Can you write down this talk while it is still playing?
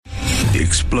The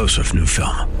explosive new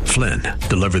film, Flynn,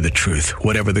 deliver the truth,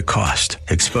 whatever the cost.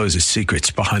 Exposes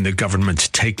secrets behind the government's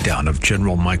takedown of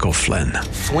General Michael Flynn.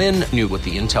 Flynn knew what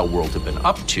the intel world had been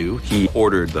up to. He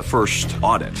ordered the first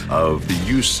audit of the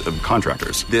use of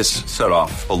contractors. This set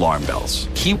off alarm bells.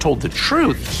 He told the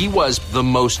truth. He was the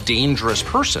most dangerous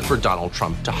person for Donald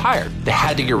Trump to hire. They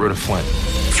had to get rid of Flynn.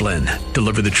 Flynn,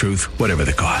 deliver the truth, whatever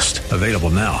the cost. Available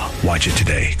now. Watch it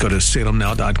today. Go to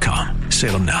salemnow.com.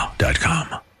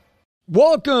 salemnow.com.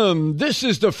 Welcome. This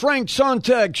is the Frank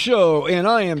Sontag Show, and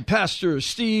I am Pastor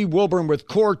Steve Wilburn with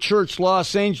Core Church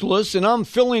Los Angeles, and I'm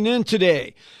filling in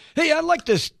today. Hey, I'd like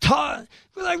to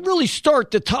really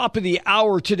start the top of the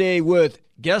hour today with,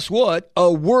 guess what? A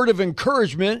word of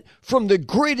encouragement from the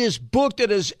greatest book that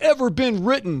has ever been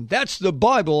written. That's the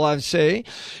Bible, I say.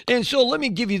 And so let me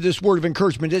give you this word of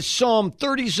encouragement. It's Psalm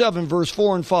 37, verse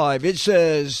 4 and 5. It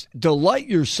says, delight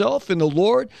yourself in the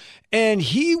Lord, and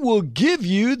he will give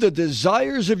you the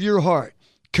desires of your heart.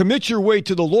 Commit your way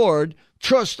to the Lord.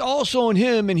 Trust also in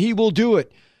him, and he will do it.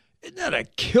 Isn't that a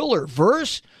killer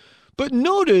verse? But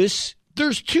notice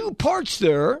there's two parts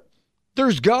there.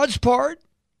 There's God's part,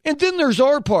 and then there's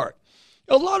our part.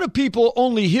 A lot of people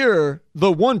only hear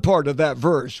the one part of that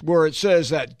verse where it says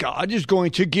that God is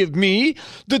going to give me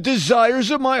the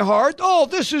desires of my heart. Oh,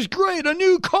 this is great. A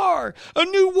new car, a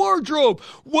new wardrobe,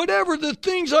 whatever the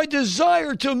things I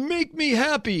desire to make me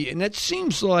happy. And it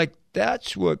seems like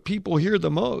that's what people hear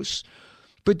the most.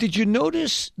 But did you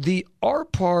notice the our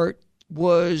part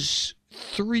was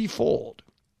threefold?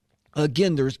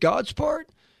 Again, there's God's part,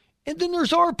 and then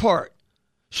there's our part.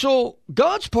 So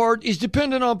God's part is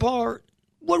dependent on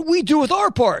what we do with our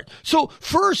part. So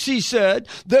first he said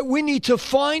that we need to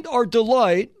find our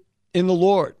delight in the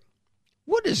Lord.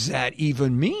 What does that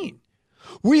even mean?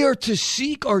 We are to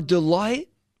seek our delight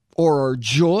or our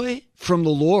joy from the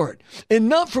Lord and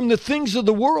not from the things of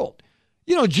the world.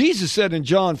 You know, Jesus said in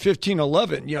John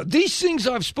 15:11, these things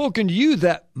I've spoken to you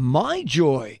that my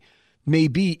joy may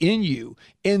be in you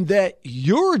and that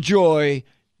your joy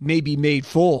may be made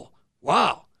full.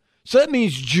 Wow. So that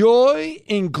means joy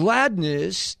and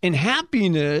gladness and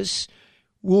happiness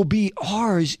will be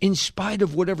ours in spite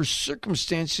of whatever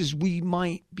circumstances we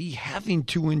might be having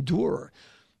to endure.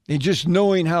 And just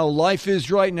knowing how life is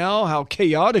right now, how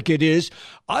chaotic it is,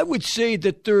 I would say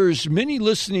that there's many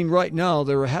listening right now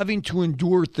that are having to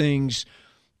endure things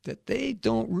that they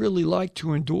don't really like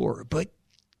to endure. But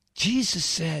Jesus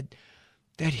said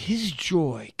that his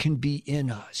joy can be in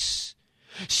us.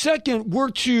 Second, we're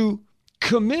to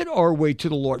commit our way to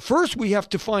the Lord. First, we have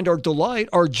to find our delight,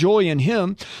 our joy in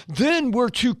him. Then we're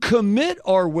to commit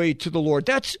our way to the Lord.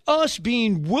 That's us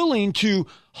being willing to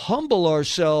humble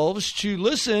ourselves to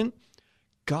listen,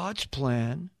 God's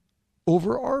plan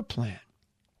over our plan.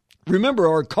 Remember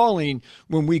our calling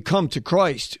when we come to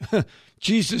Christ.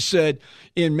 Jesus said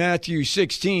in Matthew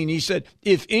 16, he said,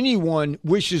 if anyone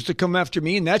wishes to come after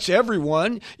me, and that's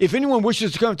everyone, if anyone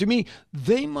wishes to come to me,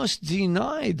 they must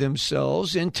deny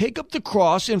themselves and take up the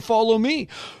cross and follow me.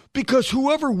 Because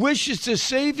whoever wishes to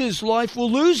save his life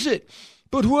will lose it.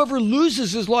 But whoever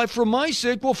loses his life for my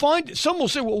sake will find it. Some will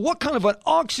say, well, what kind of an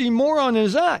oxymoron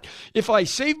is that? If I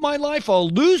save my life, I'll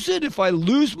lose it. If I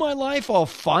lose my life, I'll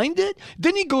find it.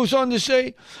 Then he goes on to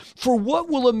say, for what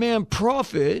will a man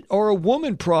profit or a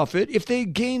woman profit if they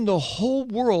gain the whole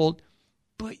world,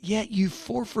 but yet you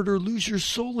forfeit or lose your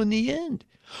soul in the end?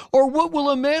 Or what will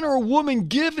a man or a woman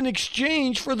give in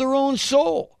exchange for their own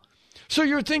soul? So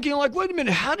you're thinking like, wait a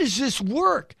minute, how does this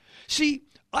work? See,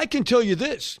 I can tell you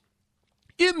this.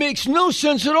 It makes no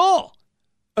sense at all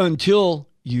until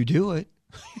you do it.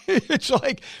 It's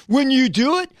like when you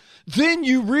do it, then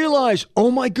you realize,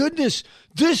 oh my goodness,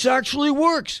 this actually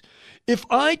works. If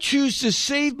I choose to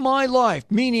save my life,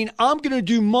 meaning I'm going to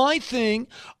do my thing,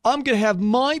 I'm going to have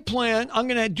my plan, I'm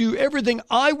going to do everything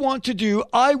I want to do,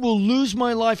 I will lose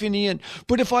my life in the end.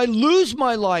 But if I lose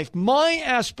my life, my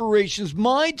aspirations,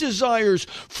 my desires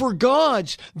for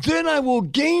God's, then I will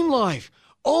gain life.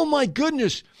 Oh my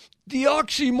goodness. The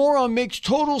oxymoron makes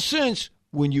total sense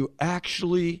when you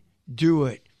actually do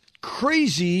it.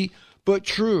 Crazy, but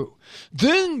true.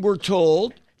 Then we're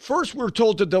told, first we're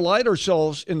told to delight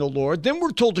ourselves in the Lord. Then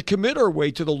we're told to commit our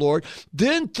way to the Lord.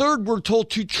 Then third, we're told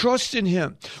to trust in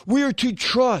him. We are to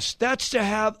trust. That's to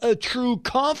have a true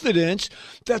confidence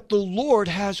that the Lord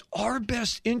has our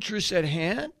best interests at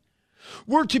hand.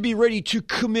 We're to be ready to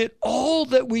commit all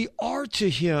that we are to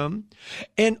him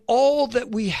and all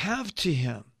that we have to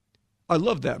him. I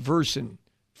love that verse in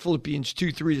Philippians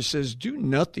 2:3 that says, do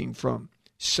nothing from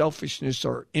selfishness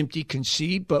or empty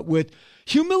conceit, but with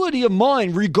humility of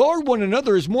mind, regard one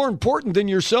another as more important than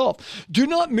yourself. Do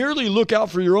not merely look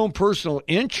out for your own personal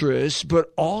interests,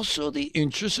 but also the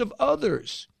interests of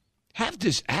others. Have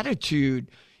this attitude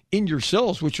in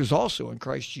yourselves, which is also in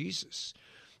Christ Jesus.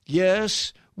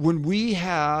 Yes, when we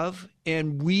have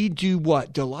and we do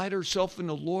what? Delight ourselves in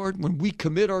the Lord, when we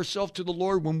commit ourselves to the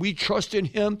Lord, when we trust in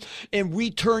Him and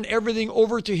we turn everything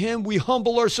over to Him, we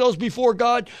humble ourselves before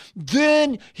God,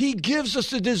 then He gives us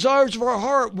the desires of our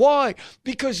heart. Why?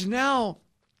 Because now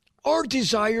our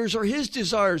desires are His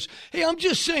desires. Hey, I'm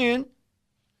just saying,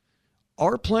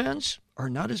 our plans are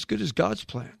not as good as God's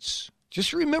plans.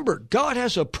 Just remember, God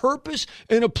has a purpose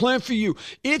and a plan for you.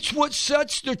 It's what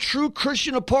sets the true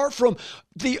Christian apart from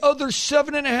the other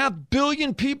 7.5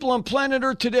 billion people on planet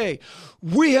Earth today.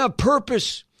 We have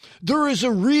purpose. There is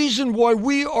a reason why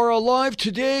we are alive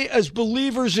today as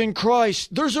believers in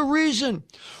Christ. There's a reason.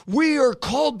 We are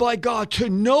called by God to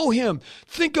know Him.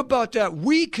 Think about that.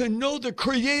 We can know the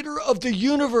Creator of the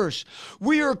universe.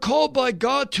 We are called by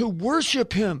God to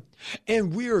worship Him.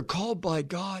 And we are called by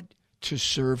God to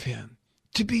serve Him,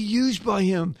 to be used by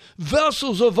Him,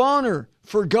 vessels of honor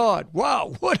for God.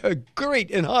 Wow, what a great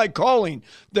and high calling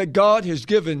that God has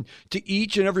given to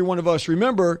each and every one of us.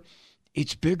 Remember,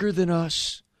 it's bigger than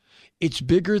us. It's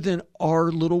bigger than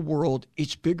our little world.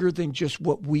 It's bigger than just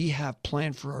what we have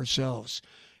planned for ourselves.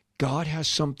 God has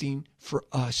something for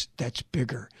us that's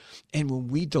bigger. And when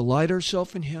we delight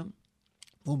ourselves in Him,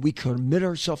 when we commit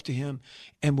ourselves to Him,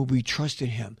 and when we trust in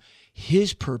Him,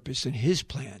 His purpose and His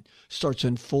plan starts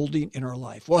unfolding in our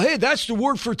life. Well, hey, that's the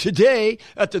word for today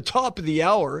at the top of the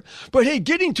hour. But hey,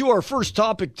 getting to our first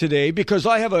topic today, because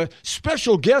I have a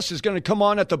special guest that's going to come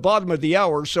on at the bottom of the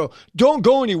hour. So don't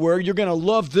go anywhere. You're going to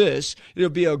love this. It'll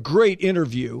be a great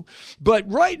interview. But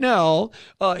right now,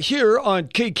 here on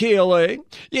KKLA,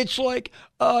 it's like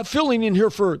filling in here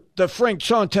for the Frank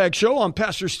Sontag Show. I'm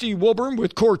Pastor Steve Wilburn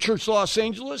with Core Church Los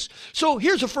Angeles. So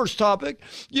here's the first topic.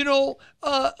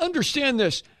 Understand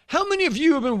this. How many of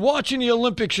you have been watching the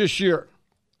Olympics this year?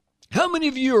 How many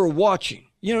of you are watching?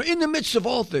 In the midst of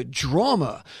all the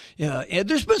drama, and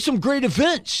there's been some great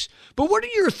events. But what are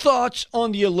your thoughts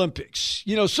on the Olympics?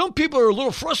 Some people are a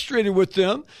little frustrated with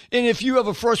them. And if you have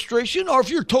a frustration or if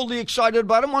you're totally excited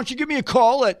about them, why don't you give me a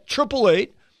call at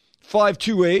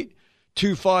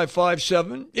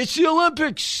 888-528-2557. It's the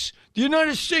Olympics. The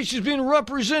United States is being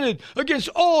represented against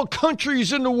all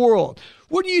countries in the world.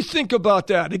 What do you think about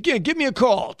that? Again, give me a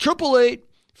call,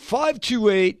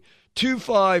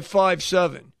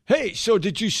 888-528-2557. Hey, so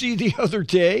did you see the other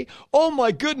day? Oh,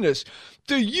 my goodness.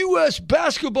 The U.S.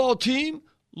 basketball team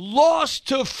lost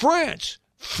to France.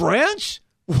 France?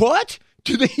 What?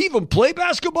 Do they even play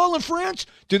basketball in France?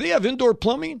 Do they have indoor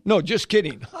plumbing? No, just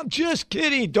kidding. I'm just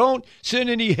kidding. Don't send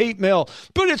any hate mail.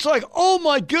 But it's like, oh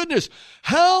my goodness,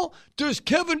 how does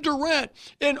Kevin Durant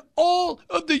and all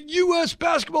of the U.S.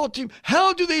 basketball team,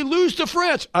 how do they lose to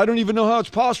France? I don't even know how it's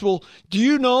possible. Do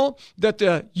you know that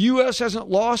the U.S. hasn't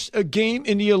lost a game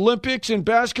in the Olympics in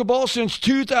basketball since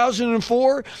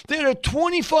 2004? They had a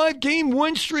 25-game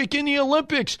win streak in the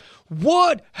Olympics.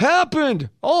 What happened?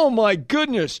 Oh, my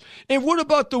goodness. And what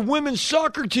about the women's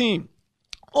soccer team?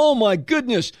 Oh, my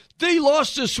goodness. They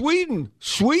lost to Sweden.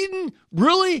 Sweden?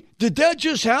 Really? Did that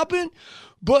just happen?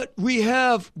 But we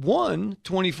have won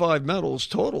 25 medals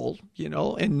total,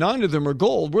 and 9 of them are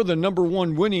gold. We're the number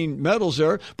one winning medals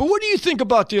there. But what do you think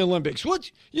about the Olympics?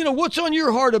 What's on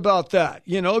your heart about that?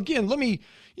 Again, let me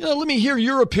hear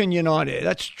your opinion on it.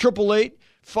 That's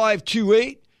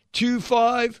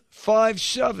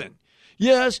 888-528-2557.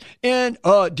 Yes, and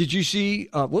did you see,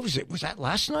 what was it? Was that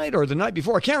last night or the night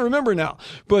before? I can't remember now.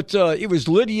 But it was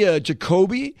Lydia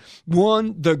Jacobi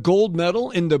won the gold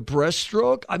medal in the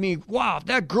breaststroke. I mean, wow,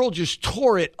 that girl just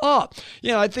tore it up.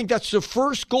 I think that's the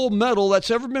first gold medal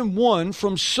that's ever been won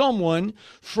from someone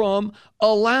from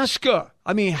Alaska.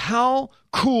 I mean, how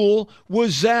cool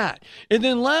was that? And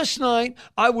then last night,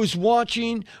 I was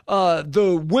watching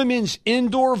the women's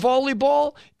indoor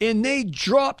volleyball, and they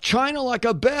dropped China like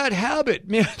a bad habit.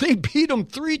 Man, they beat them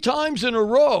 3 times in a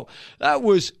row. That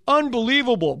was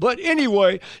unbelievable. But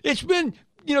anyway, it's been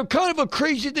kind of a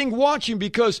crazy thing watching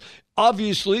because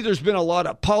obviously there's been a lot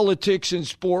of politics in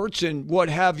sports and what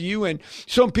have you. And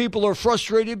some people are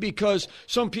frustrated because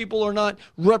some people are not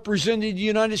representing the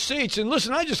United States. And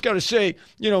listen, I just got to say,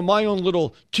 my own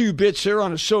little 2 bits here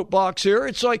on a soapbox here.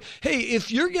 It's like, hey,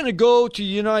 if you're going to go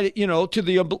to to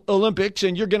the Olympics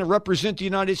and you're going to represent the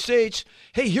United States,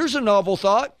 hey, here's a novel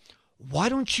thought. why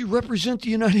don't you represent the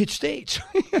United States?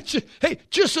 Hey,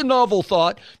 just a novel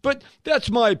thought, but that's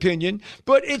my opinion.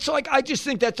 But it's like, I just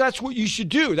think that that's what you should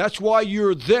do. That's why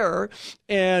you're there.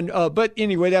 And, but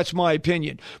anyway, that's my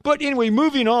opinion. But anyway,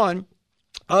 moving on,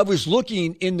 I was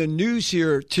looking in the news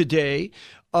here today,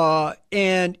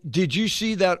 and did you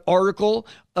see that article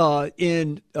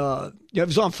it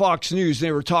was on Fox News.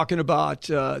 They were talking about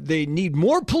they need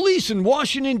more police in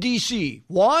Washington, D.C.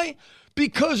 Why?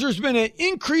 Because there's been an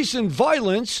increase in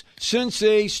violence since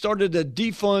they started to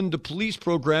defund the police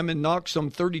program and knock some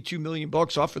 $32 million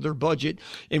off of their budget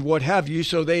and what have you.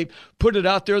 So they put it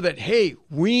out there that, hey,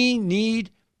 we need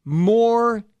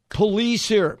more police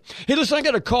here. Hey, listen, I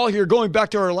got a call here going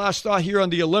back to our last thought here on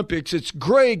the Olympics. It's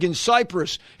Greg in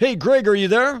Cyprus. Hey, Greg, are you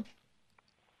there?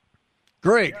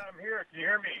 Greg. Yeah, I'm here. Can you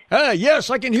hear me? Yes,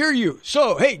 I can hear you.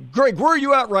 So, hey, Greg, where are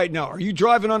you at right now? Are you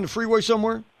driving on the freeway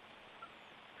somewhere?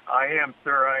 I am,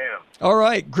 sir. I am. All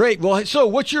right, great. Well, so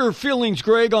what's your feelings,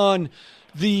 Greg, on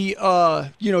the,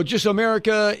 just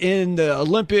America in the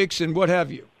Olympics and what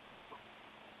have you?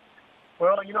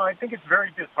 Well, I think it's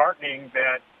very disheartening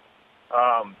that,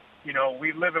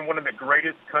 we live in one of the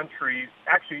greatest countries,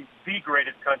 actually the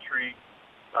greatest country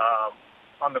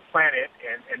on the planet,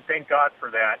 and thank God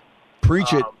for that.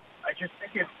 Preach it. I just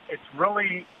think it's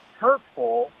really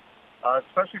hurtful,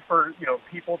 especially for,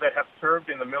 people that have served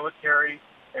in the military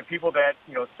and people that,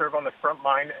 serve on the front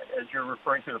line, as you're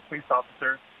referring to the police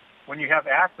officers. When you have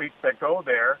athletes that go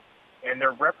there and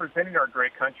they're representing our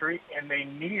great country and they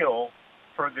kneel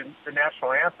for the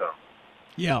national anthem.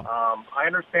 Yeah. I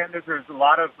understand that there's a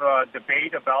lot of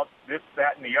debate about this,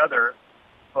 that, and the other,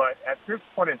 but at this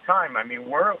point in time, I mean,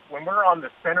 when we're on the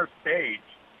center stage,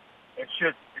 it's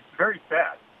very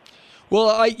sad. Well,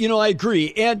 I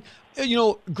agree. And,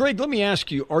 Greg, let me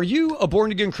ask you, are you a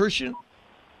born-again Christian?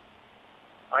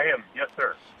 I am, yes,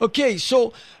 sir. Okay,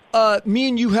 so me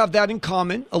and you have that in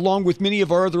common, along with many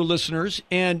of our other listeners.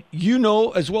 And you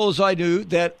know, as well as I do,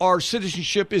 that our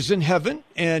citizenship is in heaven.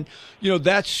 And,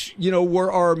 that's,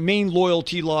 where our main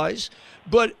loyalty lies.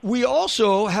 But we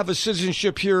also have a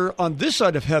citizenship here on this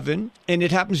side of heaven, and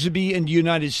it happens to be in the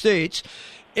United States.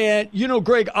 And,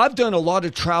 Greg, I've done a lot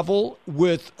of travel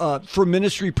for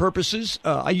ministry purposes.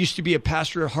 I used to be a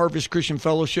pastor at Harvest Christian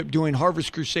Fellowship doing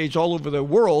Harvest Crusades all over the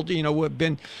world. We've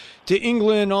been to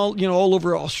England, all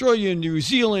over Australia, New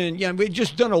Zealand. Yeah, we've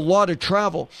just done a lot of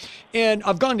travel. And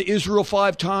I've gone to Israel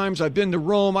 5 times. I've been to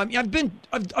Rome. I've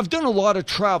done a lot of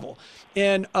travel.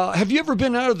 And have you ever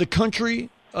been out of the country,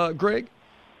 Greg?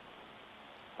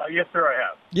 Yes, sir, I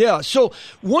have. Yeah. So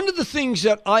one of the things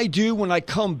that I do when I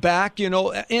come back, and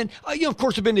of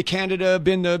course, I've been to Canada,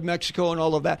 been to Mexico and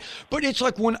all of that. But it's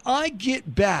like when I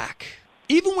get back,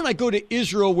 even when I go to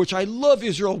Israel, which I love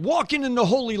Israel, walking in the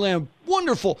Holy Land,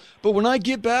 wonderful. But when I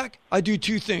get back, I do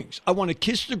 2 things. I want to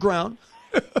kiss the ground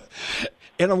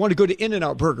and I want to go to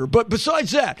In-N-Out Burger. But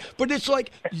besides that, it's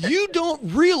like you don't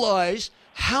realize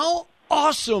how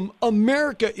awesome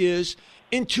America is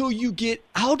until you get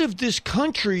out of this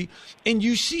country and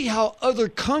you see how other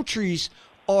countries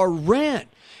are ran.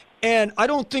 And I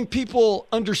don't think people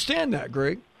understand that,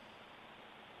 Greg.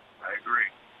 I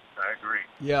agree.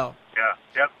 Yeah.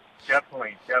 Yeah,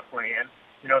 definitely. And,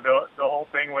 the whole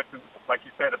thing with, like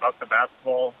you said, about the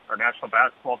basketball, our national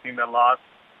basketball team that lost,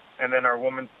 and then our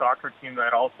women's soccer team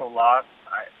that also lost.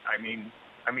 I mean,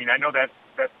 I know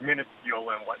that's minuscule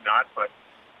and whatnot, but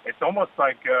it's almost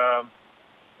like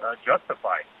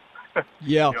justified.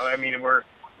 Yeah. We're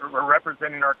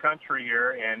representing our country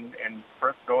here, and for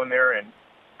us going there and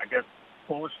I guess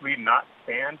foolishly not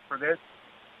stand for this,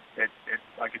 it's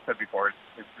like I said before,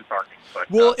 it's disheartening.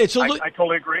 But I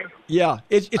totally agree. Yeah,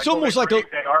 it's almost like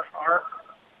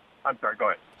I'm sorry. Go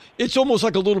ahead. It's almost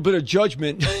like a little bit of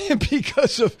judgment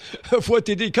because of what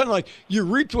they did. Kind of like you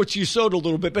reaped what you sowed a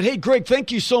little bit. But hey, Greg,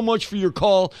 thank you so much for your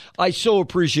call. I so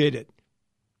appreciate it.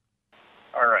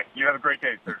 All right. You have a great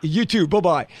day, sir. You too.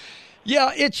 Bye-bye.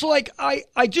 Yeah, it's like I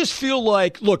just feel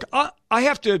like, look, I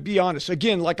have to be honest.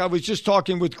 Again, like I was just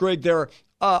talking with Greg there,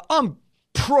 I'm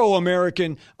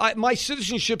pro-American. My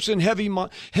citizenship's in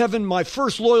heaven. My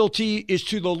first loyalty is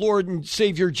to the Lord and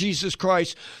Savior Jesus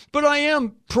Christ. But I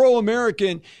am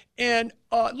pro-American. And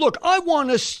look, I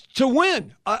want us to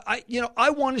win. I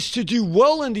want us to do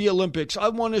well in the Olympics. I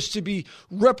want us to be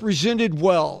represented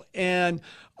well. And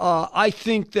I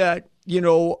think that,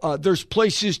 there's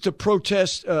places to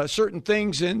protest certain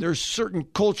things, and there's certain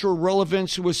cultural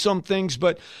relevance with some things.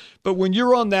 But But when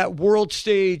you're on that world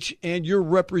stage and you're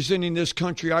representing this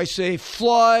country, I say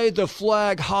fly the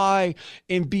flag high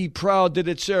and be proud that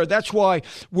it's there. That's why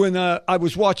when I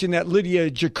was watching that Lydia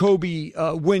Jacoby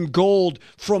win gold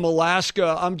from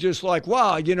Alaska, I'm just like,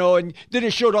 wow, and then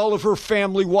it showed all of her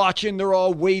family watching. They're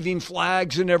all waving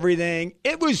flags and everything.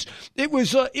 It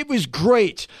was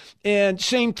great. And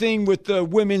same thing with the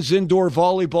women's indoor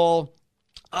volleyball.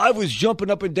 I was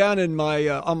jumping up and down in my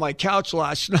on my couch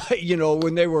last night,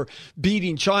 when they were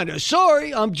beating China.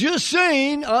 Sorry, I'm just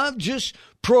saying, I'm just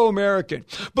pro-American.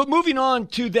 But moving on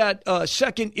to that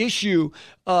second issue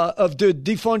of the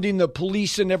defunding the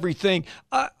police and everything.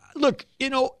 Look,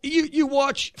 you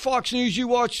watch Fox News, you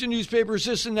watch the newspapers,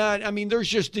 this and that. I mean, there's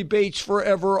just debates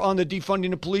forever on the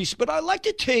defunding the police. But I like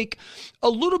to take a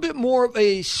little bit more of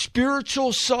a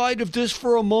spiritual side of this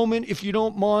for a moment, if you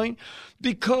don't mind.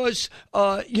 Because,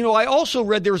 I also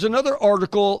read there was another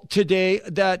article today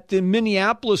that the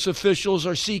Minneapolis officials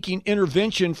are seeking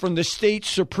intervention from the state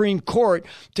Supreme Court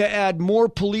to add more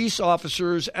police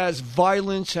officers as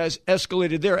violence has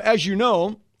escalated there. As you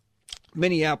know,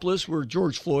 Minneapolis, where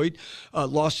George Floyd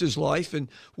lost his life and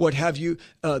what have you,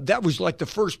 that was like the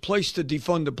first place to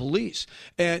defund the police.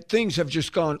 And things have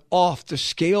just gone off the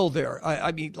scale there.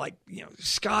 I mean,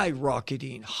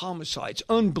 skyrocketing homicides,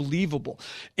 unbelievable.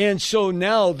 And so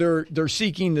now they're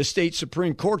seeking the state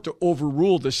Supreme Court to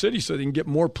overrule the city so they can get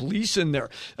more police in there.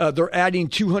 They're adding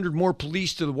 200 more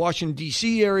police to the Washington,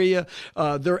 D.C. area.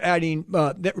 They're adding,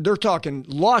 they're talking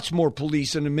lots more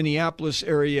police in the Minneapolis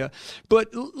area. But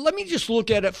let me just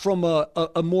look at it from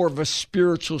a more of a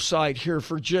spiritual side here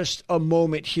for just a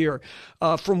moment here,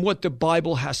 from what the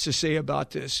Bible has to say about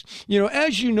this.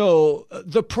 As you know,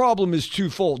 the problem is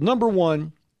twofold. Number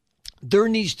one, there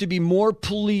needs to be more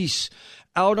police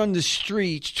out on the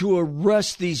streets to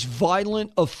arrest these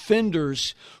violent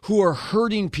offenders who are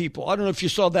hurting people. I don't know if you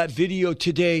saw that video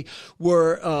today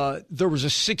where there was a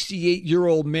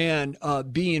 68-year-old man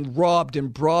being robbed in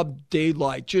broad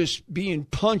daylight, just being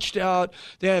punched out.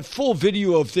 They have full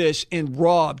video of this and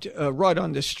robbed right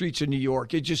on the streets of New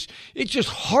York. It's just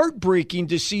heartbreaking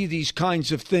to see these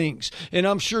kinds of things. And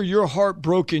I'm sure you're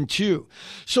heartbroken too.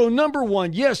 So number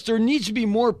one, yes, there needs to be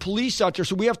more police out there.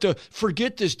 So we have to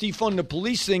forget this defund the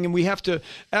police thing, and we have to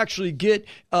actually get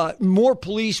more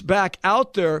police back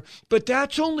out there. But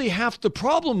that's only half the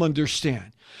problem,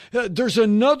 understand. There's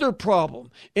another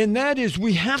problem, and that is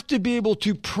we have to be able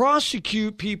to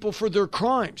prosecute people for their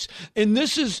crimes. And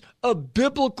this is a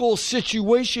biblical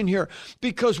situation here,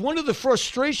 because one of the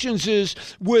frustrations is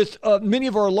with many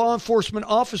of our law enforcement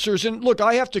officers. And look,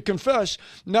 I have to confess,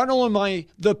 not only am I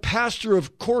the pastor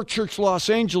of Core Church Los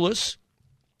Angeles,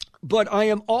 but I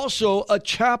am also a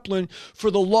chaplain for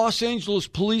the Los Angeles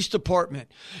Police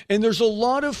Department. And there's a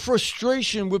lot of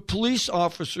frustration with police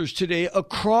officers today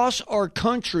across our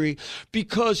country,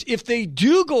 because if they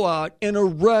do go out and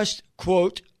arrest,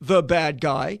 quote, the bad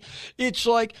guy, it's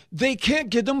like they can't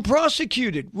get them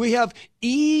prosecuted. We have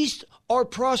eased our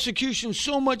prosecution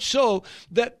so much so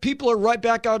that people are right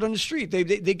back out on the street. They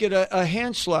get a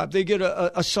hand slap. They get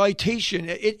a citation.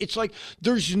 It's like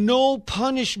there's no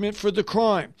punishment for the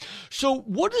crime. So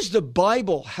what does the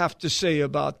Bible have to say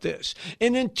about this?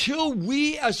 And until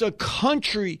we as a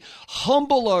country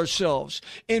humble ourselves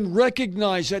and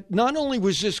recognize that not only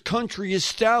was this country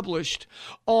established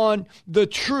on the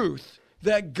truth,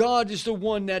 that God is the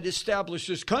one that established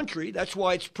this country. That's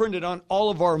why it's printed on all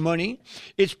of our money.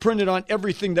 It's printed on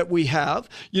everything that we have.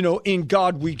 In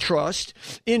God we trust.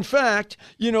 In fact,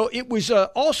 it was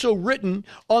also written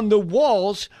on the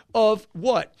walls of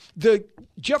what? The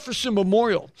Jefferson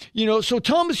Memorial. So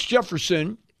Thomas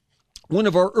Jefferson, one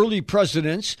of our early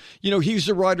presidents, he's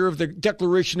the writer of the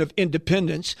Declaration of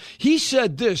Independence. He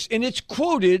said this, and it's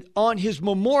quoted on his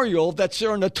memorial that's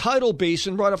there on the tidal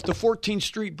basin right off the 14th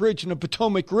Street Bridge in the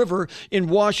Potomac River in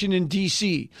Washington,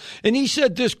 D.C. And he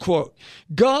said this, quote,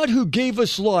 "God who gave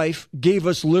us life gave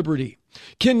us liberty.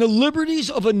 Can the liberties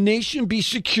of a nation be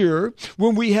secure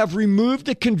when we have removed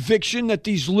the conviction that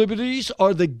these liberties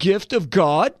are the gift of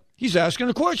God?" He's asking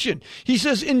a question. He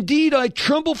says, "Indeed, I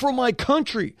tremble for my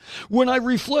country when I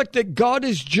reflect that God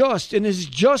is just and his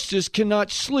justice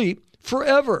cannot sleep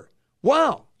forever."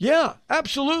 Wow. Yeah,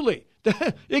 absolutely.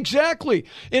 Exactly.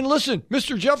 And listen,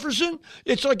 Mr. Jefferson,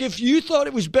 it's like if you thought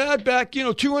it was bad back,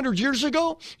 200 years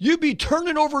ago, you'd be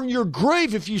turning over in your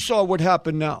grave if you saw what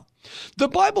happened now. The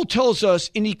Bible tells us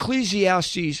in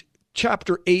Ecclesiastes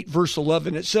chapter 8, verse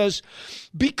 11, it says,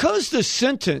 "Because the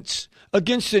sentence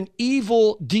against an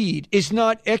evil deed is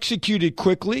not executed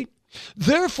quickly,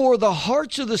 therefore the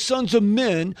hearts of the sons of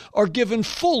men are given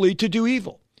fully to do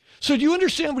evil." So do you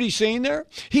understand what he's saying there?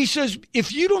 He says,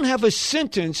 if you don't have a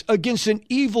sentence against an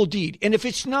evil deed, and if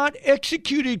it's not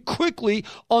executed quickly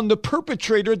on the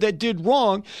perpetrator that did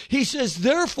wrong, he says,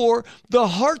 therefore, the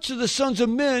hearts of the sons of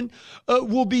men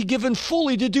will be given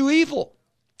fully to do evil.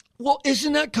 Well,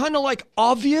 isn't that kind of like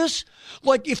obvious?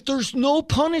 Like if there's no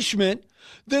punishment,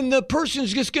 then the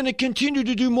person's just going to continue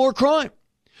to do more crime.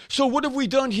 So what have we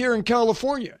done here in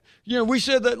California? We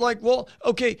said that like, well,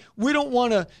 okay, we don't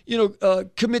want to,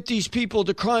 commit these people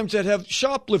to crimes that have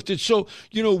shoplifted. So,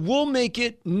 we'll make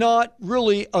it not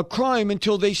really a crime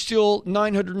until they steal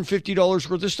 $950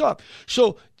 worth of stuff.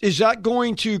 So is that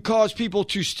going to cause people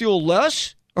to steal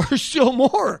less? Or still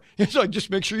more? It's like, just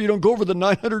make sure you don't go over the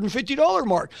 $950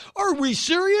 mark. Are we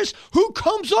serious? Who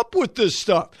comes up with this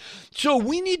stuff? So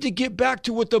we need to get back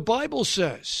to what the Bible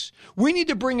says. We need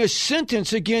to bring a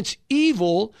sentence against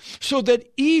evil so that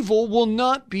evil will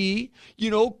not be,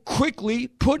 quickly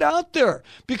put out there,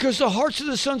 because the hearts of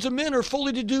the sons of men are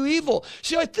fully to do evil.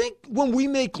 See, I think when we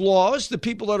make laws, the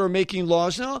people that are making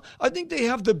laws now, I think they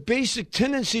have the basic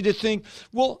tendency to think,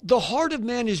 well, the heart of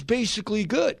man is basically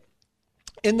good.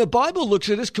 And the Bible looks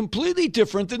at us completely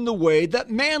different than the way that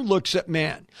man looks at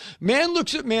man. Man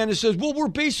looks at man and says, well, we're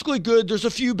basically good. There's a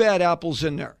few bad apples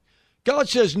in there. God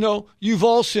says, no, you've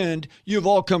all sinned. You've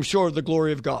all come short of the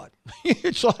glory of God.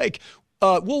 It's like,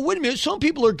 well, wait a minute. Some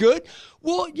people are good.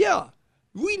 Well, yeah,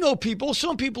 we know people.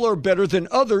 Some people are better than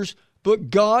others,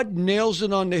 but God nails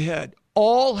it on the head.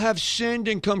 All have sinned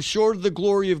and come short of the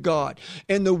glory of God.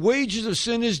 And the wages of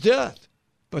sin is death.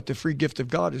 But the free gift of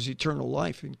God is eternal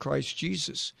life in Christ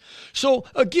Jesus. So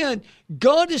again,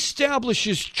 God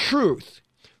establishes truth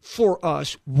for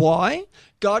us. Why?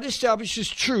 God establishes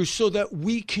truth so that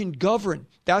we can govern.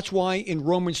 That's why in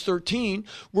Romans 13,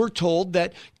 we're told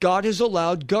that God has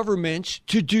allowed governments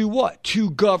to do what? To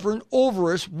govern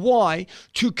over us. Why?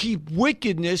 To keep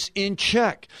wickedness in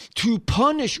check, to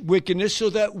punish wickedness so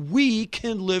that we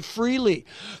can live freely.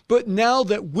 But now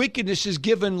that wickedness is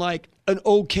given like an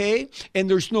okay and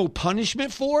there's no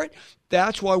punishment for it,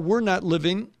 that's why we're not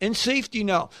living in safety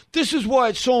now. This is why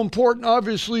it's so important,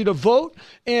 obviously, to vote.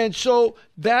 And so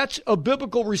that's a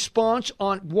biblical response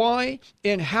on why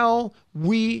and how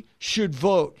we should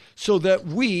vote so that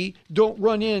we don't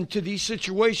run into these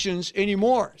situations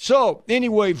anymore. So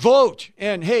anyway, vote.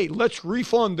 And hey, let's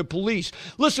refund the police.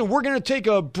 Listen, we're going to take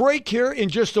a break here in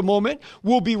just a moment.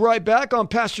 We'll be right back on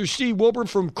Pastor Steve Wilburn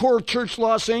from Core Church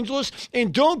Los Angeles.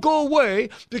 And don't go away,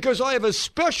 because I have a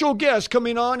special guest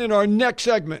coming on in our next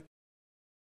segment.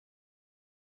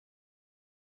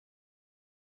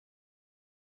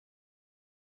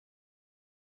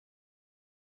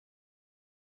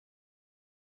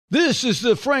 This is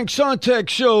the Frank Sontag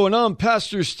Show, and I'm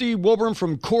Pastor Steve Wilburn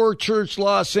from Core Church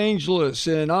Los Angeles,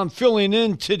 and I'm filling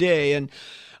in today. And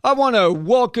I want to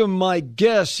welcome my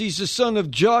guest. He's the son of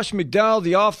Josh McDowell,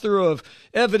 the author of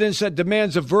Evidence That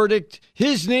Demands a Verdict.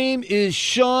 His name is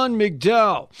Sean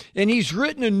McDowell, and he's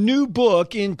written a new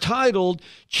book entitled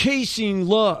Chasing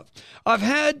Love. I've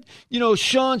had,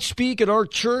 Sean speak at our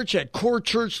church at Core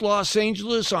Church Los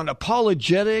Angeles on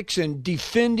apologetics and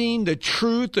defending the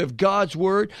truth of God's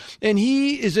Word. And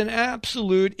he is an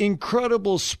absolute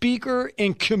incredible speaker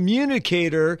and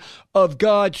communicator of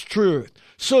God's truth.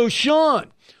 So,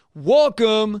 Sean,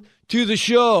 welcome to the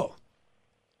show.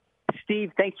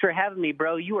 Steve, thanks for having me,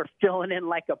 bro. You are filling in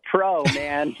like a pro,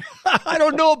 man. I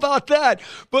don't know about that,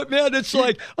 but man, it's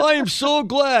like, I am so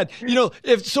glad.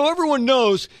 If so everyone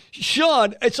knows,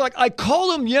 Sean, it's like I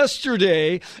called him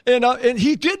yesterday, and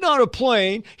he did not a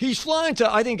plane. He's flying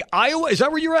to, I think, Iowa. Is that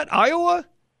where you're at, Iowa?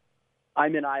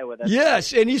 I'm in Iowa. That's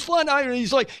yes, right. And he's flying out, and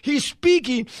he's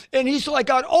speaking, and he's like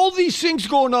got all these things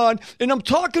going on, and I'm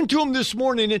talking to him this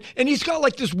morning, and he's got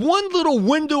like this one little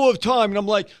window of time, and I'm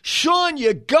like, Sean,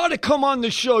 you got to come on the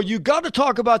show. You got to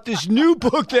talk about this new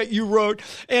book that you wrote,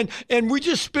 and we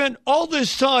just spent all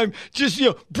this time just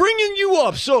bringing you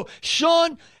up. So,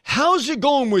 Sean, how's it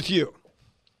going with you?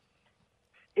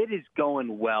 It is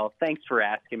going well. Thanks for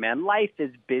asking, man. Life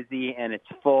is busy and it's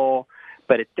full.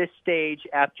 But at this stage,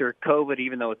 after COVID,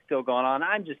 even though it's still going on,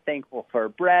 I'm just thankful for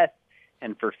breath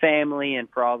and for family and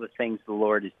for all the things the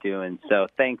Lord is doing. So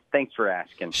thanks for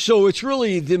asking. So it's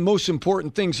really the most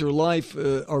important things of life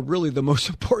are really the most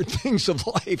important things of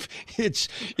life. It's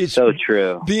so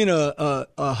true. Being a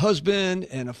husband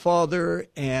and a father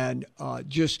and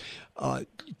just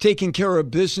taking care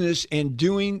of business and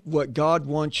doing what God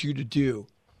wants you to do.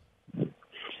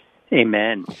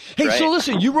 Amen. Hey, right. So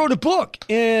listen, you wrote a book,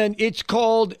 and it's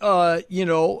called,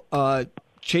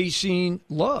 Chasing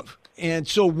Love. And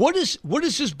so what is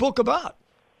this book about?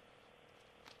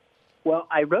 Well,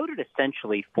 I wrote it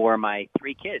essentially for my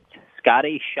 3 kids.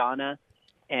 Scotty, Shauna,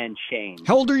 and Shane.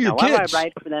 How old are your kids? kids? Why do I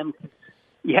write for them?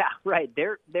 Yeah, right.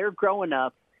 They're growing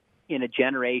up in a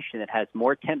generation that has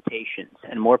more temptations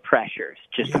and more pressures,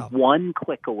 just one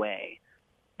click away,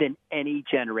 than any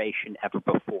generation ever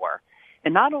before.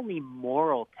 And not only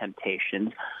moral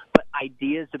temptations, but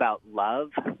ideas about love,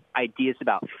 ideas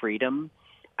about freedom,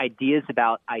 ideas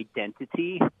about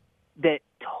identity that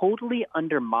totally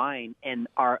undermine and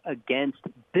are against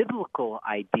biblical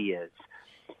ideas.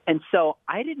 And so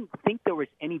I didn't think there was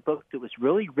any book that was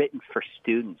really written for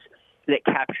students that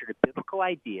captured biblical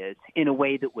ideas in a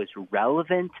way that was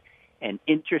relevant and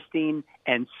interesting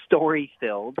and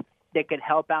story-filled that could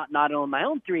help out not only my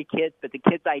own 3 kids, but the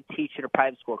kids I teach in a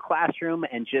private school classroom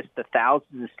and just the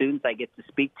thousands of students I get to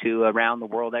speak to around the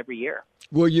world every year.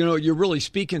 Well, you're really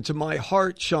speaking to my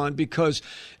heart, Sean, because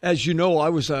as you know, I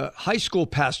was a high school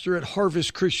pastor at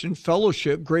Harvest Christian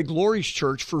Fellowship, Greg Laurie's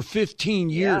church, for 15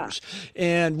 years. Yeah.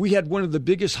 And we had one of the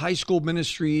biggest high school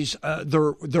ministries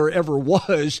there ever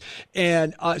was.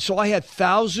 And so I had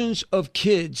thousands of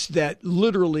kids that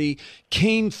literally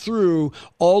came through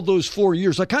all those 4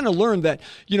 years. I kind of learned that,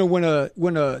 when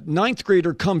a ninth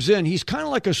grader comes in, he's kind of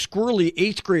like a squirrely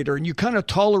eighth grader, and you kind of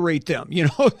tolerate them,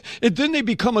 and then they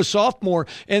become a sophomore,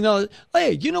 and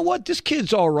hey, you know what, this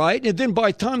kid's all right. And then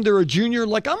by the time they're a junior,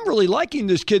 like, I'm really liking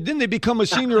this kid. Then they become a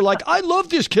senior, like, I love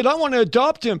this kid, I want to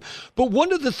adopt him. But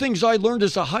one of the things I learned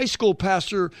as a high school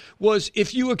pastor was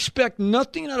if you expect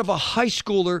nothing out of a high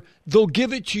schooler, they'll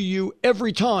give it to you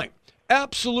every time.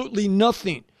 Absolutely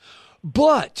nothing.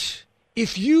 But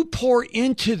if you pour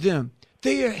into them,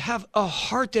 they have a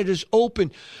heart that is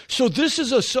open. So this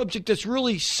is a subject that's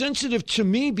really sensitive to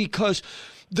me because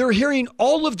they're hearing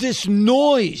all of this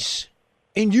noise.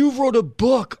 And you wrote a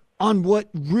book on what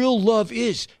real love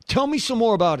is. Tell me some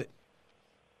more about it.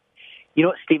 You know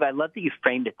what, Steve, I love that you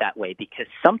framed it that way, because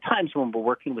sometimes when we're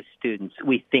working with students,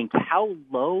 we think, how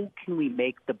low can we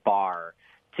make the bar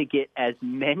to get as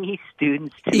many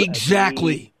students to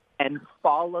agree and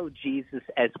follow Jesus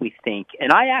as we think?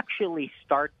 And I actually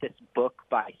start this book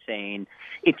by saying,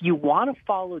 if you want to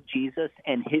follow Jesus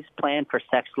and his plan for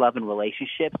sex, love, and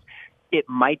relationships, it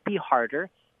might be harder,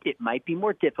 it might be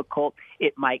more difficult,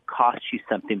 it might cost you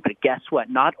something. But guess what?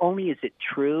 Not only is it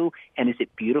true and is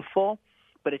it beautiful,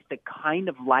 but it's the kind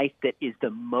of life that is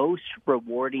the most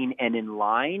rewarding and in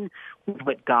line with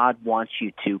what God wants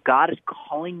you to. God is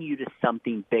calling you to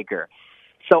something bigger.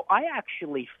 So I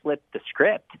actually flip the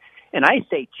script, and I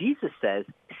say, Jesus says,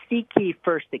 seek ye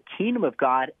first the kingdom of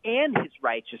God and his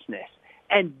righteousness,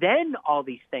 and then all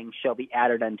these things shall be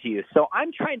added unto you. So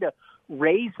I'm trying to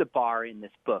raise the bar in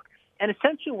this book. And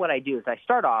essentially what I do is I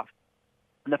start off,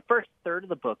 and the first third of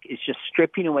the book is just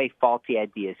stripping away faulty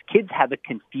ideas. Kids have a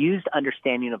confused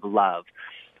understanding of love.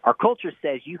 Our culture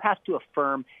says you have to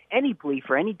affirm any belief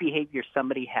or any behavior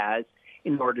somebody has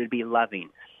in order to be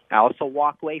loving. I also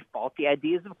walk away faulty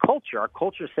ideas of culture. Our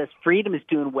culture says freedom is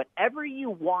doing whatever you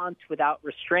want without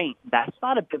restraint. That's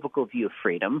not a biblical view of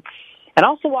freedom. And I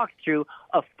also walk through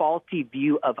a faulty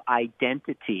view of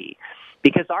identity,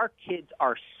 because our kids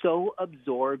are so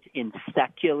absorbed in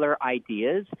secular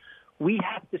ideas. We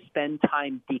have to spend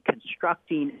time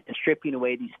deconstructing and stripping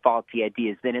away these faulty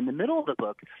ideas. Then in the middle of the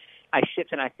book, I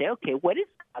shift and I say, okay, what is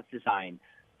God's design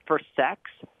for sex,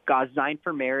 God's design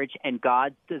for marriage, and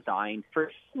God's design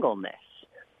for singleness?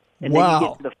 And then you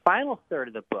get to the final third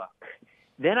of the book.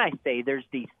 Then I say there's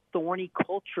these thorny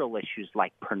cultural issues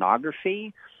like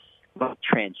pornography, like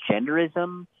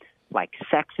transgenderism, like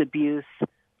sex abuse,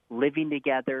 living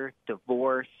together,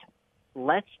 divorce.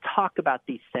 Let's talk about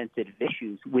these sensitive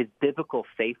issues with biblical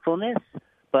faithfulness,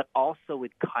 but also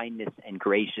with kindness and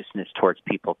graciousness towards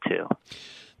people too.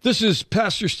 This is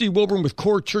Pastor Steve Wilburn with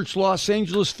Core Church Los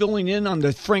Angeles, filling in on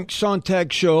the Frank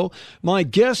Sontag Show. My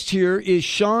guest here is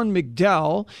Sean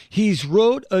McDowell. He's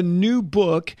wrote a new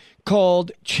book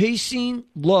called Chasing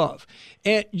Love.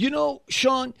 And,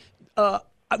 Sean,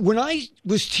 when I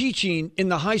was teaching in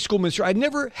the high school ministry, I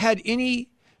never had any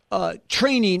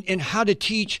training in how to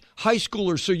teach high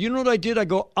schoolers. So you know what I did? I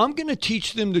go, I'm going to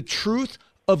teach them the truth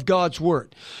of God's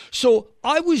word. So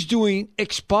I was doing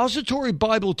expository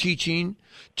Bible teaching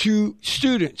to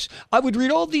students. I would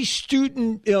read all these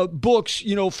student books,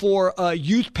 for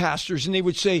youth pastors, and they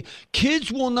would say,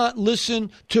 kids will not listen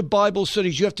to Bible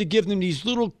studies. You have to give them these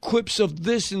little quips of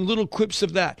this and little quips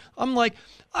of that. I'm like,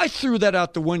 I threw that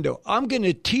out the window. I'm going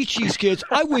to teach these kids.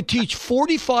 I would teach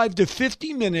 45 to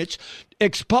 50 minutes,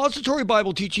 expository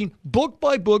Bible teaching, book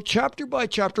by book, chapter by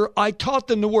chapter. I taught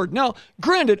them the word. Now,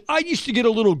 granted, I used to get a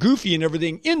little goofy and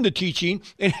everything in the teaching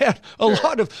and had a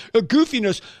lot of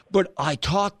goofiness, but I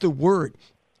taught the word.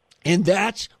 And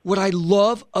that's what I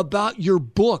love about your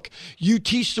book. You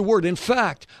teach the word. In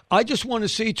fact, I just want to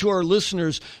say to our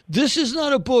listeners, this is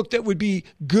not a book that would be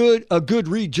a good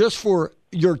read just for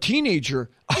your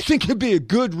teenager. I think it'd be a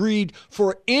good read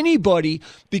for anybody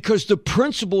because the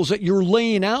principles that you're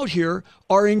laying out here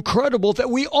are incredible that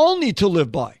we all need to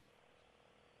live by.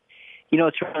 You know,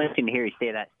 it's really interesting to hear you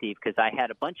say that, Steve, because I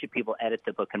had a bunch of people edit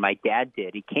the book, and my dad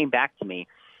did. He came back to me.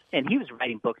 And he was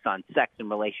writing books on sex and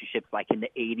relationships like in the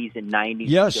 80s and 90s.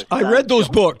 Yes, I read those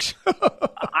books.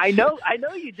 I know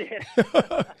you did.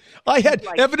 I had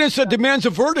Evidence That Demands a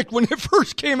Verdict when it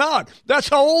first came out. That's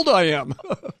how old I am.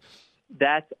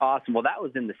 That's awesome. Well, that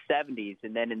was in the 70s.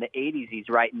 And then in the 80s, he's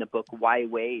writing the book Why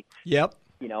Wait? Yep.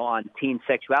 You know, on teen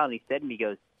sexuality. He said to me,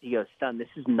 he goes, son, this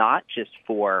is not just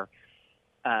for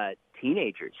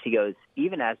teenagers. He goes,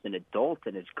 even as an adult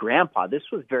and as grandpa, this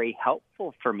was very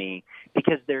helpful for me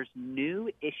because there's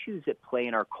new issues at play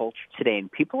in our culture today,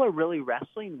 and people are really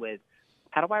wrestling with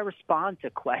how do I respond to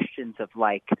questions of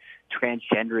like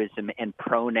transgenderism and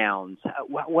pronouns?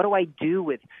 What do I do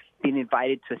with being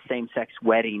invited to a same-sex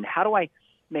wedding? How do I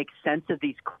make sense of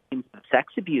these claims of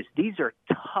sex abuse? These are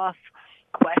tough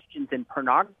questions in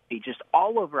pornography just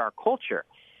all over our culture.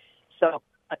 So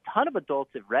a ton of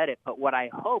adults have read it, but what I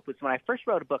hope is when I first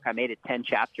wrote a book, I made it 10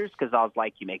 chapters because I was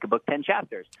like, you make a book 10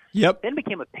 chapters. Yep. Then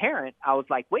became a parent. I was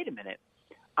like, wait a minute,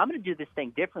 I'm going to do this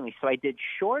thing differently. So I did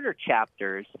shorter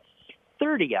chapters,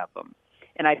 30 of them.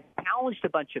 And I challenged a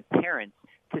bunch of parents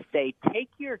to say, take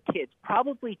your kids,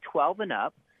 probably 12 and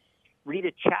up, read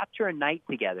a chapter a night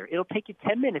together. It'll take you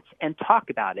 10 minutes and talk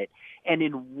about it. And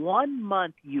in 1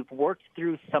 month, you've worked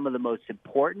through some of the most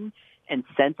important and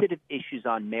sensitive issues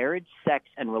on marriage, sex,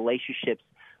 and relationships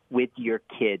with your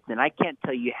kids. And I can't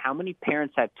tell you how many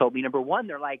parents have told me, number one,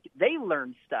 they're like, they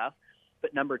learned stuff,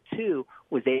 but number two,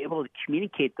 was able to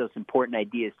communicate those important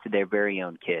ideas to their very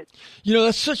own kids. You know,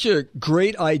 that's such a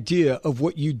great idea of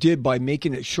what you did by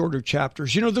making it shorter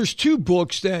chapters. You know, there's two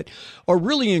books that are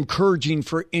really encouraging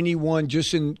for anyone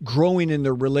just in growing in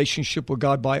their relationship with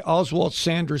God by Oswald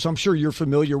Sanders. I'm sure you're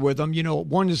familiar with them. You know,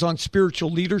 one is on spiritual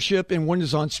leadership and one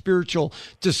is on spiritual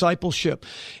discipleship.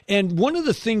 And one of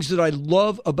the things that I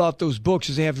love about those books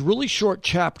is they have really short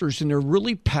chapters and they're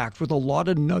really packed with a lot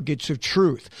of nuggets of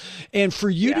truth. And for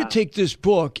you to take this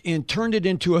book and turn it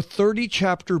into a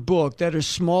 30-chapter book that is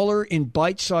smaller in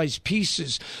bite-sized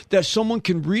pieces, that someone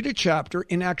can read a chapter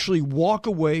and actually walk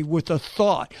away with a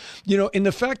thought. You know, and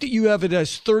the fact that you have it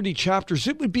as 30 chapters,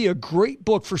 it would be a great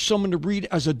book for someone to read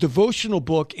as a devotional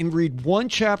book and read one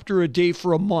chapter a day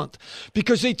for a month.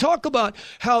 Because they talk about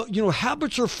how, you know,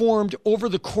 habits are formed over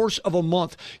the course of a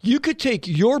month. You could take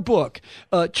your book,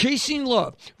 Chasing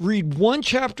Love, read one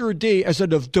chapter a day as a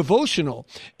devotional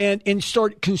and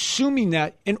start consuming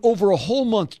that, and over a whole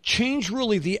month change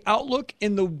really the outlook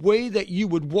and the way that you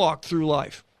would walk through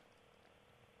life.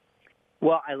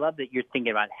 Well, I love that you're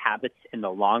thinking about habits in the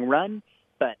long run,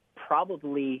 but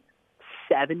probably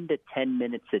 7 to 10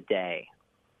 minutes a day.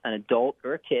 An adult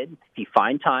or a kid, if you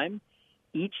find time,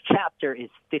 each chapter is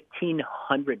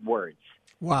 1,500 words.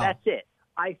 Wow. That's it.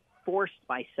 I forced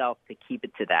myself to keep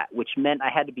it to that, which meant I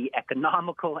had to be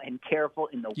economical and careful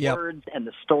in the words and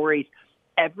the stories.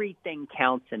 Everything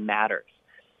counts and matters.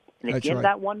 And at the end of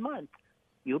that 1 month,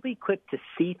 you'll be equipped to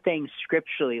see things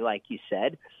scripturally, like you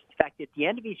said. In fact, at the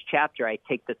end of each chapter, I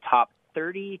take the top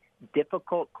 30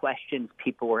 difficult questions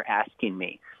people were asking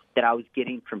me that I was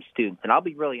getting from students. And I'll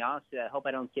be really honest with you, I hope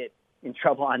I don't get in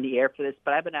trouble on the air for this,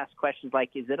 but I've been asked questions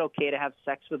like, is it okay to have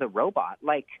sex with a robot?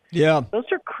 Like, those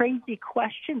are crazy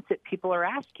questions that people are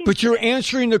asking. But you're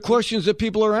answering the questions that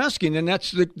people are asking, and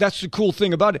that's the cool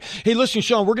thing about it. Hey, listen,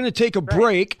 Sean, we're going to take a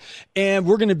break, and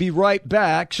we're going to be right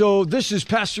back. So this is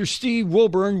Pastor Steve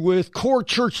Wilburn with Core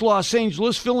Church Los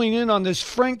Angeles, filling in on this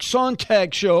Frank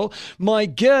Sontag show. My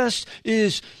guest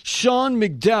is Sean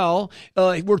McDowell.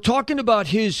 We're talking about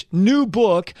his new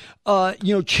book,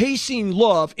 Chasing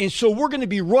Love, and so we're going to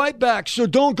be right back, so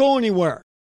don't go anywhere.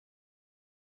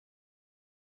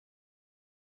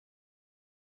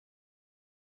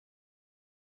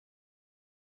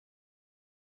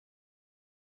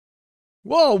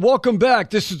 Well, welcome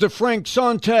back. This is the Frank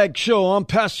Sontag Show. I'm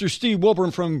Pastor Steve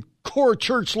Wilburn from Core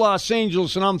Church Los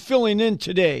Angeles, and I'm filling in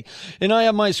today. And I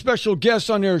have my special guest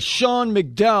on there, Sean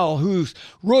McDowell, who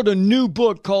wrote a new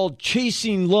book called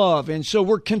Chasing Love. And so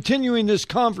we're continuing this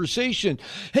conversation.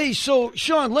 Hey, so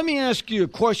Sean, let me ask you a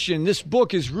question. This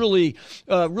book is really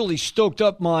stoked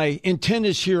up my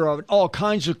antennas here on all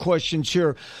kinds of questions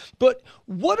here. But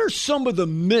what are some of the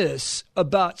myths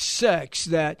about sex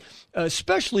that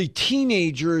especially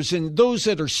teenagers and those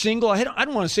that are single, I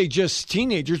don't want to say just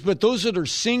teenagers, but those that are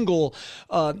single struggle,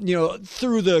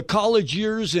 through the college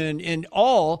years and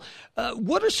all.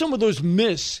 What are some of those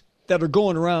myths that are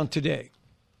going around today?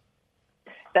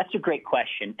 That's a great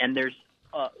question. And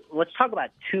let's talk about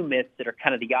two myths that are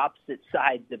kind of the opposite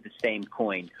sides of the same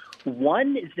coin.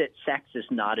 One is that sex is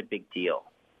not a big deal,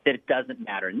 that it doesn't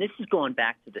matter. And this is going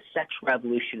back to the sex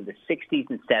revolution of the 60s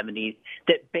and 70s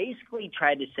that basically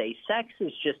tried to say sex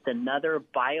is just another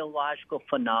biological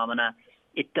phenomena.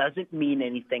 It doesn't mean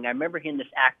anything. I remember hearing this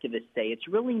activist say it's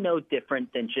really no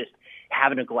different than just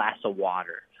having a glass of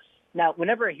water. Now,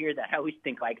 whenever I hear that, I always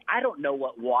think, I don't know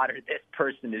what water this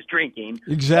person is drinking.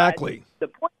 Exactly. But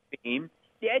the point being,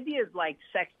 the idea is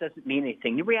sex doesn't mean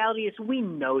anything. The reality is we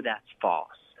know that's false.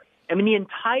 I mean, the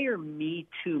entire Me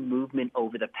Too movement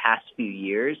over the past few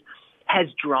years has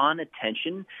drawn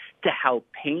attention to how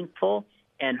painful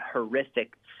and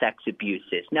horrific sex abuse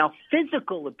is. Now,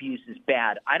 physical abuse is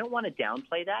bad. I don't want to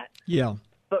downplay that. Yeah.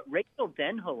 But Rachel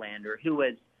Denhollander, who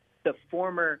was the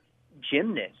former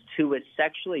gymnast who was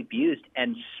sexually abused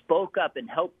and spoke up and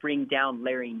helped bring down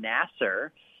Larry Nassar,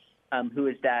 who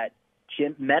is that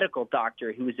medical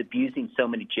doctor who was abusing so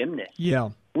many gymnasts. Yeah.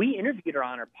 We interviewed her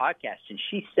on our podcast, and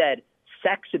she said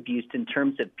sex abuse in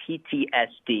terms of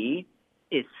PTSD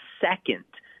is second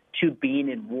to being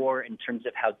in war in terms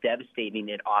of how devastating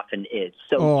it often is.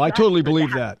 So I totally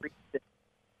believe that.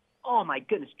 Oh, my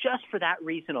goodness. Just for that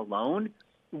reason alone,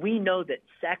 we know that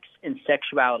sex and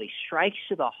sexuality strikes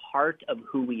to the heart of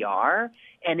who we are,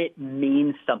 and it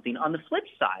means something. On the flip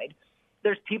side,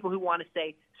 there's people who want to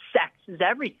say sex is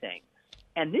everything.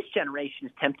 And this generation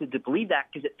is tempted to believe that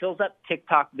because it fills up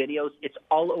TikTok videos. It's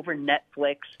all over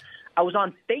Netflix. I was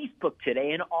on Facebook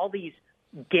today, and all these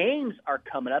games are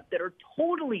coming up that are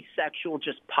totally sexual,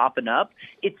 just popping up.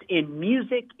 It's in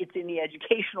music. It's in the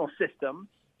educational system.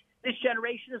 This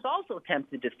generation is also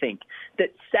tempted to think that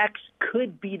sex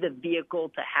could be the vehicle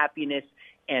to happiness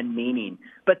and meaning.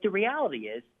 But the reality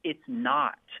is it's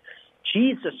not.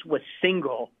 Jesus was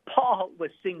single. Paul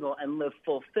was single and lived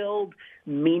fulfilled,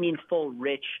 meaningful,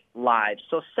 rich lives.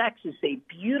 So sex is a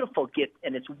beautiful gift,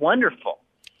 and it's wonderful.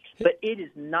 But it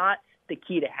is not the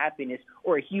key to happiness,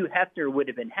 or Hugh Hefner would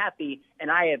have been happy,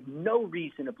 and I have no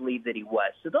reason to believe that he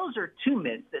was. So those are two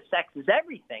myths, that sex is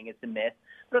everything is a myth,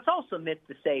 but it's also a myth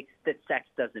to say that sex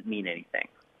doesn't mean anything.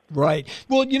 Right.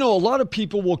 Well, a lot of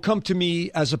people will come to me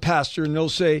as a pastor and they'll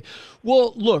say,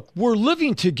 well, look, we're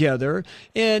living together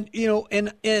and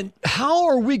how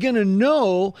are we going to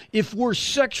know if we're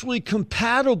sexually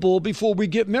compatible before we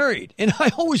get married? And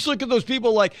I always look at those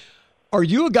people like, are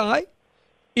you a guy?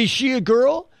 Is she a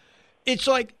girl? It's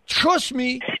like, trust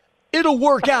me, it'll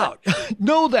work out.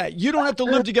 Know that. You don't have to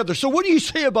live together. So what do you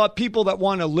say about people that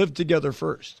want to live together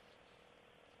first?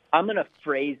 I'm going to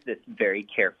phrase this very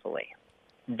carefully.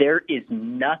 There is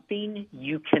nothing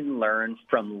you can learn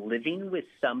from living with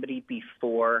somebody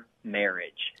before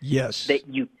marriage. Yes. That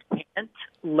you can't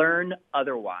learn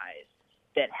otherwise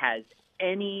that has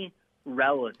any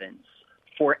relevance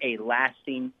for a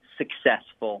lasting,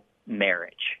 successful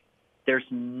marriage. There's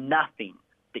nothing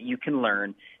that you can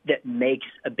learn that makes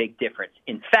a big difference.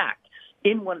 In fact,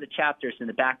 in one of the chapters in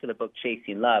the back of the book,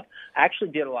 Chasing Love, I actually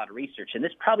did a lot of research, and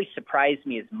this probably surprised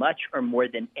me as much or more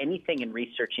than anything in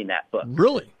researching that book.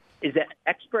 Really? Is that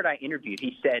expert I interviewed,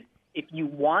 he said, if you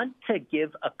want to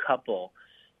give a couple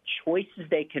choices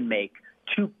they can make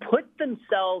to put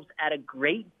themselves at a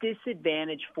great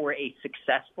disadvantage for a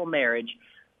successful marriage,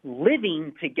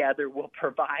 living together will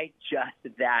provide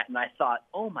just that. And I thought,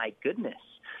 oh, my goodness.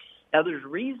 Now, there's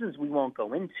reasons we won't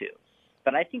go into,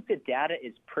 but I think the data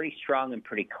is pretty strong and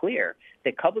pretty clear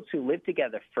that couples who live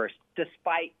together first,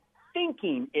 despite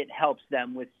thinking it helps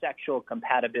them with sexual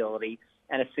compatibility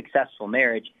and a successful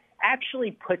marriage,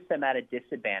 actually puts them at a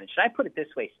disadvantage. And I put it this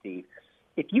way, Steve.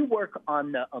 If you work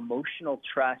on the emotional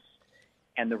trust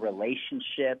and the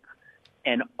relationship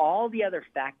and all the other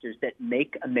factors that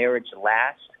make a marriage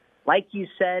last, like you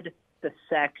said, the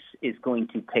sex is going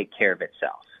to take care of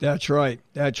itself. That's right.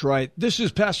 That's right. This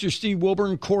is Pastor Steve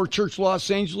Wilburn, Core Church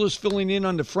Los Angeles, filling in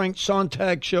on the Frank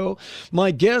Sontag Show. My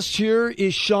guest here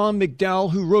is Sean McDowell,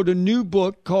 who wrote a new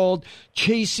book called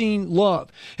Chasing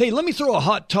Love. Hey, let me throw a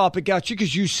hot topic at you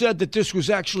because you said that this was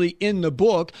actually in the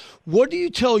book. What do you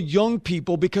tell young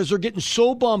people, because they're getting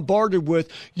so bombarded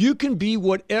with, you can be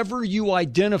whatever you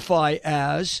identify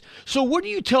as. So what do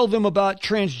you tell them about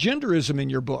transgenderism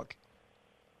in your book?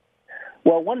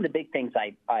 Well, one of the big things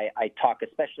I talk,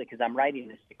 especially because I'm writing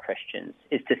this to Christians,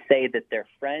 is to say that their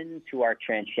friends who are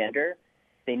transgender,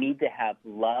 they need to have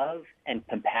love and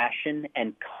compassion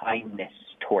and kindness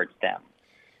towards them.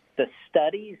 The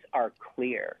studies are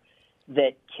clear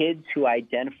that kids who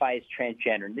identify as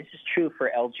transgender, and this is true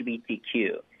for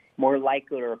LGBTQ, more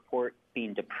likely to report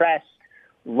being depressed,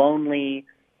 lonely,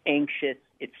 anxious,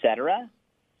 etc.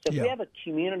 So if we have a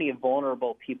community of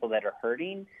vulnerable people that are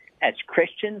hurting, as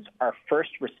Christians, our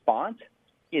first response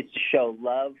is to show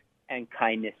love and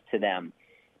kindness to them.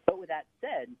 But with that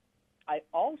said, I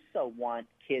also want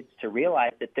kids to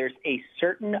realize that there's a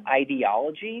certain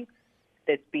ideology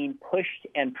that's being pushed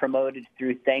and promoted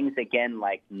through things, again,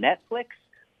 like Netflix,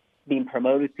 being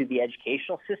promoted through the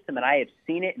educational system. And I have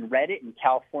seen it and read it in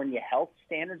California health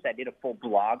standards. I did a full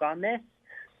blog on this.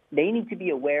 They need to be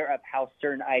aware of how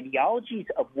certain ideologies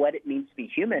of what it means to be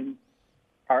human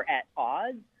are at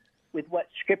odds with what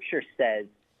Scripture says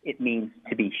it means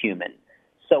to be human.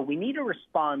 So we need to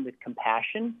respond with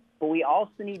compassion, but we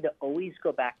also need to always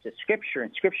go back to Scripture.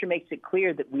 And Scripture makes it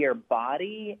clear that we are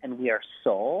body and we are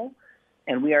soul,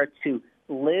 and we are to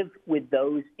live with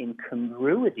those in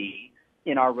congruity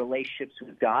in our relationships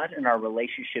with God and our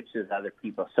relationships with other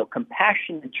people. So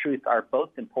compassion and truth are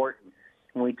both important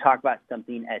when we talk about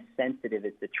something as sensitive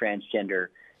as the transgender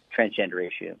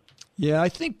issue. Yeah, I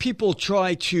think people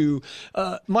try to,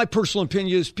 my personal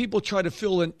opinion is people try to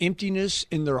fill an emptiness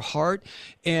in their heart.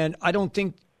 And I don't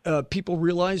think people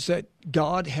realize that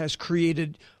God has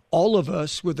created all of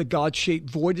us with a God-shaped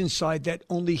void inside that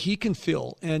only He can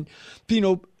fill. And,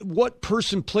 what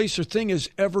person, place, or thing has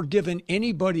ever given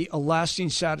anybody a lasting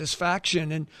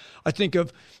satisfaction? And I think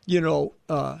of,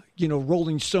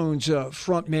 Rolling Stones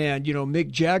front man, Mick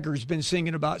Jagger's been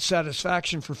singing about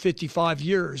satisfaction for 55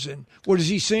 years. And what does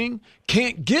he sing?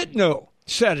 Can't get no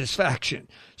satisfaction.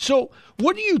 So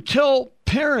what do you tell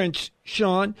parents,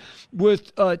 Sean,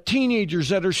 with teenagers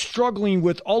that are struggling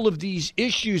with all of these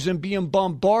issues and being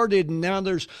bombarded, and now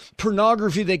there's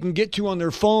pornography they can get to on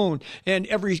their phone, and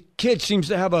every kid seems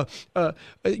to have a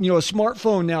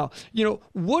smartphone now.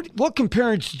 What can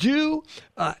parents do?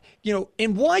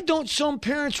 And why don't some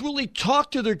parents really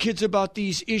talk to their kids about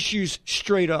these issues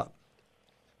straight up?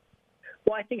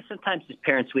 Well, I think sometimes as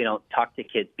parents we don't talk to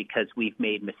kids because we've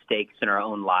made mistakes in our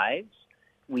own lives.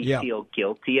 We feel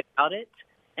guilty about it,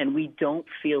 and we don't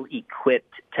feel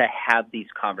equipped to have these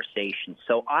conversations.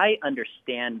 So I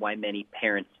understand why many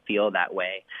parents feel that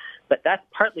way. But that's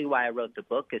partly why I wrote the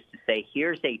book, is to say,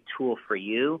 here's a tool for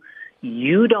you.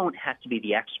 You don't have to be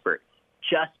the expert.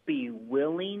 Just be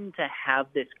willing to have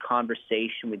this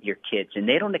conversation with your kids. And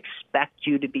they don't expect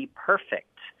you to be perfect.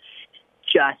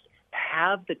 Just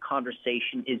have the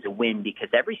conversation is a win, because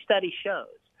every study shows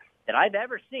that I've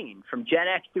ever seen, from Gen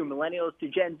X through millennials to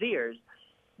Gen Zers,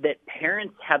 that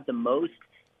parents have the most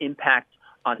impact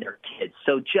on their kids.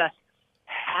 So just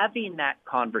having that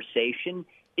conversation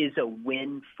is a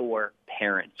win for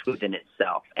parents within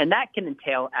itself. And that can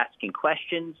entail asking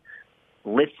questions,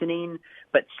 listening.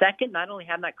 But second, not only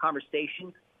having that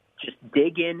conversation, just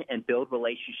dig in and build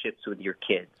relationships with your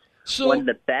kids. So, one of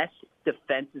the best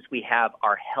defenses we have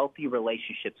are healthy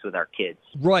relationships with our kids.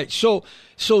 Right. So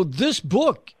this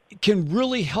book can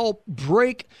really help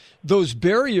break those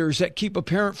barriers that keep a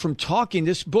parent from talking.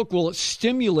 This book will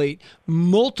stimulate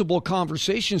multiple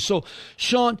conversations. So,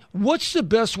 Sean, what's the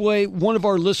best way one of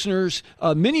our listeners,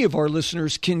 many of our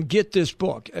listeners, can get this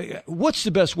book? What's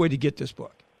the best way to get this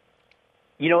book?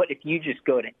 You know what? If you just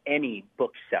go to any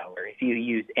bookseller, if you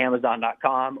use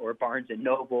Amazon.com or Barnes &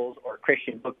 Nobles or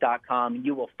ChristianBook.com,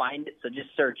 you will find it. So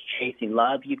just search Chasing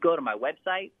Love. You go to my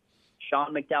website,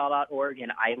 SeanMcDowell.org,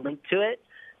 and I link to it.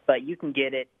 But you can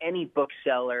get it any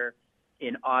bookseller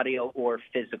in audio or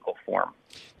physical form.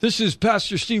 This is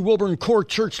Pastor Steve Wilburn, Core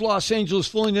Church, Los Angeles,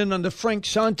 filling in on the Frank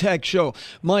Sontag Show.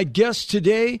 My guest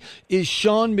today is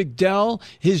Sean McDowell.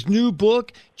 His new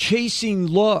book, Chasing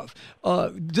Love.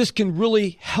 This can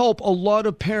really help a lot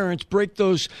of parents break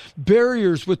those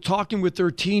barriers with talking with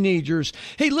their teenagers.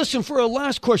 Hey, listen, for a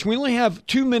last question, we only have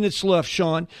 2 minutes left,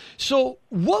 Sean. So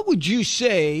what would you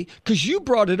say, because you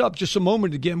brought it up just a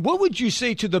moment ago, what would you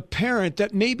say to the parent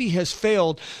that maybe has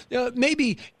failed,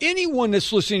 maybe anyone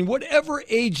that's listening, whatever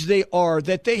age they are,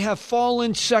 that they have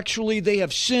fallen sexually, they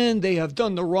have sinned, they have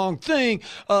done the wrong thing,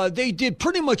 they did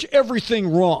pretty much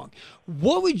everything wrong.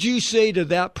 What would you say to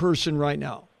that person right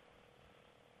now?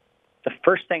 The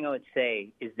first thing I would say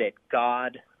is that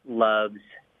God loves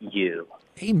you.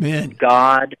 Amen.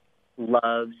 God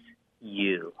loves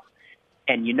you.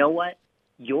 And you know what?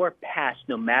 Your past,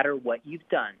 no matter what you've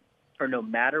done or no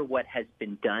matter what has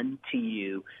been done to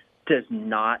you, does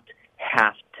not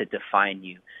have to define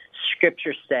you.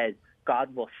 Scripture says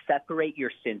God will separate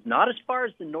your sins, not as far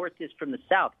as the north is from the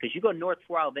south, because you go north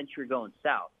for a while, eventually you're going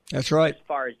south. That's right. As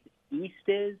far as the east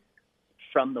is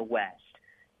from the west.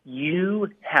 You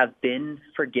have been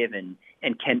forgiven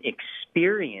and can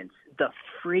experience the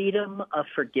freedom of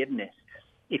forgiveness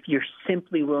if you're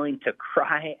simply willing to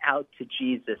cry out to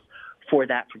Jesus for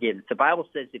that forgiveness. The Bible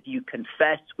says if you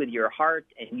confess with your heart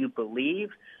and you believe,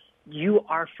 you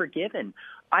are forgiven.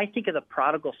 I think of the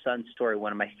prodigal son story,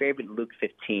 one of my favorite, Luke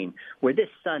 15, where this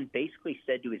son basically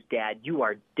said to his dad, "You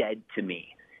are dead to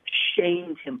me,"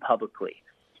 shamed him publicly.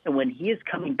 And when he is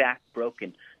coming back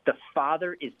broken, the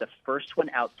father is the first one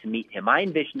out to meet him. I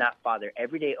envision that father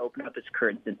every day open up his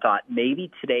curtains and thought,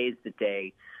 maybe today is the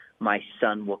day my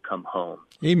son will come home.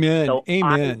 Amen. So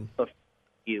Amen.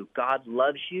 God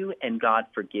loves you and God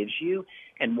forgives you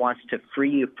and wants to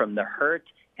free you from the hurt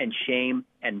and shame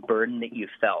and burden that you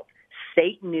felt.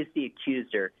 Satan is the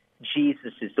accuser.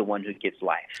 Jesus is the one who gives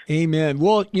life. Amen.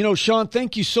 Well, Sean,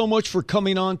 thank you so much for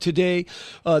coming on today.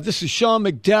 This is Sean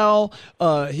McDowell.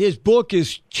 His book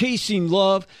is Chasing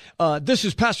Love. This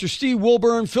is Pastor Steve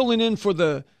Wilburn filling in for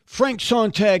the Frank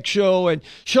Sontag Show. And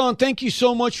Sean, thank you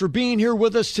so much for being here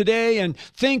with us today. And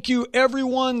thank you,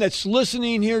 everyone that's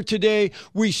listening here today.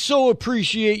 We so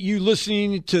appreciate you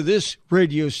listening to this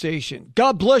radio station.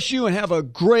 God bless you and have a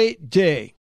great day.